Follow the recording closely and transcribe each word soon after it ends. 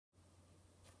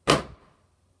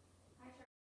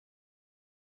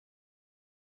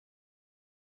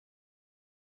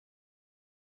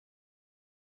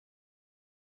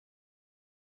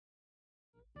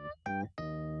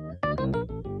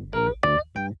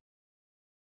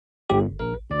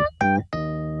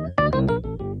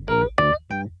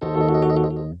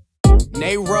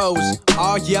Nate Rose,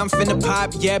 oh yeah, I'm finna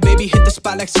pop. Yeah, baby, hit the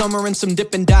spot like summer and some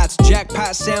Dippin' Dots.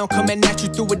 Jackpot sound coming at you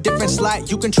through a different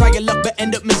slot. You can try your luck, but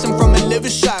end up missing from a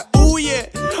liver shot. Ooh yeah,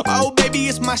 oh baby,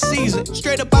 it's my season.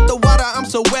 Straight up out the water, I'm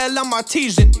so well, I'm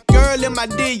artesian. Girl in my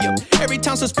DM, every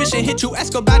time suspicion hit you,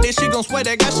 ask about it, she gon' swear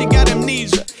that God, she got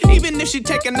amnesia. Even if she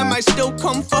taken, I might still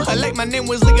come for her like my name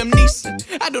was Liam Neeson.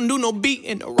 I don't do no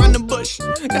beating around the bush,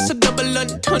 that's a double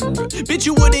entendre. Bitch,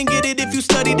 you wouldn't get it if you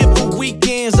studied it for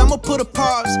weekends. I'ma put a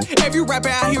pause. Every rapper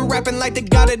out here rapping like they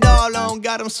got it all on.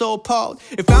 God, I'm so appalled.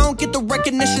 If I don't get the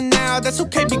recognition now, that's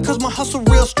okay because my hustle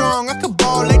real strong. I could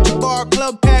ball like the bar,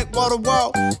 club pack, wall to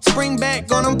wall. Spring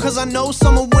back on them cause I know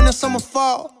summer, winter, summer,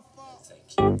 fall.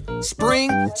 Spring,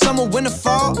 summer, winter,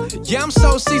 fall. Yeah, I'm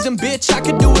so seasoned, bitch, I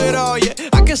can do it all, yeah.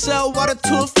 I can sell water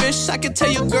to a fish. I can tell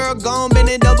your girl, gon' bend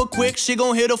it over quick. She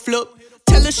gon' hit a flip.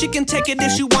 Tell her she can take it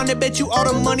if she want it. Bet you all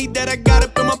the money that I got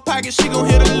up in my pocket, she gon'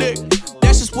 hit a lick.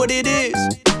 That's just what it is.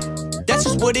 That's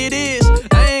just what it is.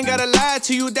 I ain't gotta lie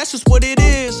to you, that's just what it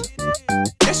is.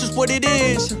 That's just what it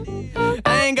is.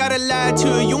 I ain't gotta lie to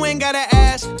you, you ain't gotta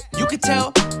ask. You can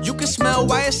tell, you can smell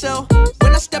YSL.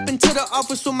 When I step into the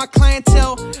office with my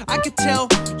clientele, I can tell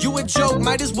you a joke,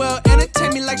 might as well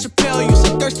entertain me like Chappelle. You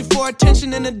so thirsty for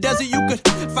attention in the desert, you could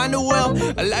find a well,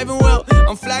 alive and well.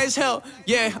 I'm fly as hell,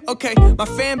 yeah, okay. My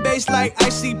fan base like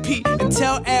ICP, and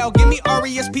tell Al, give me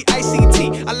RESPICT.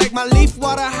 I like my leaf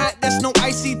water hot, that's no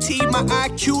ICT. My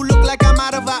IQ look like I'm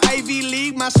out of a Ivy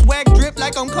League. My swag drip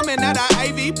like I'm coming out of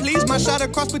Ivy. Please, my shot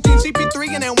across between CP3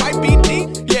 and then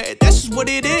YPD. Yeah, that's just what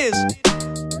it is.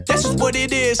 That's just what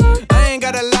it is. I ain't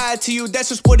gotta lie to you, that's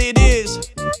just what it is.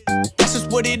 That's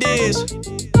just what it is.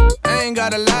 I ain't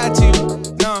gotta lie to you.